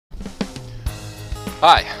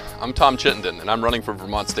Hi, I'm Tom Chittenden and I'm running for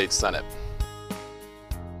Vermont State Senate.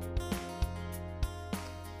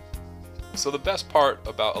 So the best part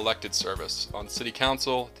about elected service on City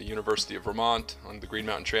Council, the University of Vermont, on the Green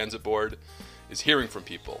Mountain Transit Board, is hearing from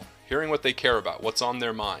people, hearing what they care about, what's on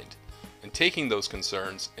their mind, and taking those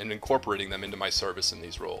concerns and incorporating them into my service in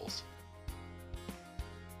these roles.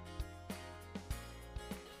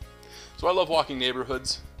 So I love walking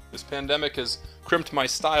neighborhoods. This pandemic has crimped my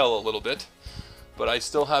style a little bit, but I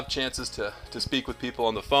still have chances to speak with people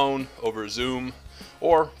on the phone, over Zoom,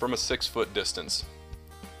 or from a 6-foot distance.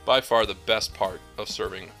 By far the best part of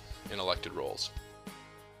serving in elected roles.